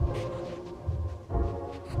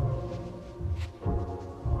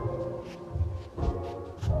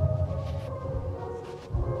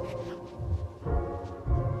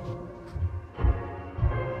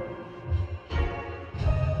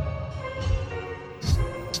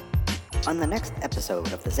On the next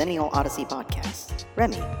episode of the Zennial Odyssey podcast,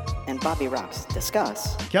 Remy and Bobby Rouse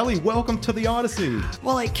discuss... Kelly, welcome to the Odyssey.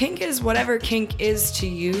 Well, like, kink is whatever kink is to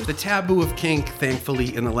you. The taboo of kink,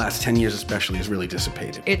 thankfully, in the last 10 years especially, has really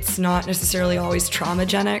dissipated. It's not necessarily always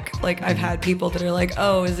traumagenic. Like, I've had people that are like,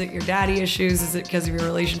 oh, is it your daddy issues? Is it because of your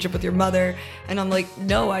relationship with your mother? And I'm like,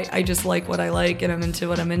 no, I just like what I like and I'm into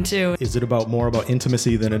what I'm into. Is it more about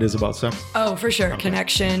intimacy than it is about sex? Oh, for sure. Okay.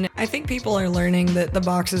 Connection. I think people are learning that the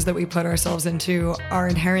boxes that we put ourselves into are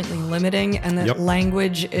inherently limiting and that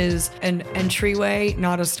language is an entryway,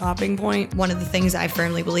 not a stopping point. One of the things I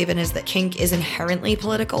firmly believe in is that kink is inherently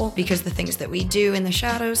political because the things that we do in the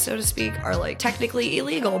shadows, so to speak, are like technically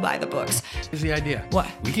illegal by the books. Here's the idea. What?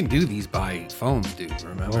 We can do these by phones, dude,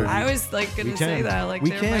 remember? I was like going to say that. Like,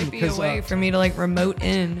 there might be a way for me to like remote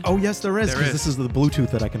in. Oh, yes, there is. Because this is the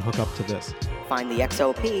Bluetooth that I can hook up to this. Find the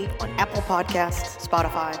XOP on Apple Podcasts,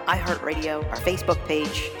 Spotify, iHeartRadio, our Facebook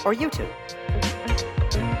page, or YouTube.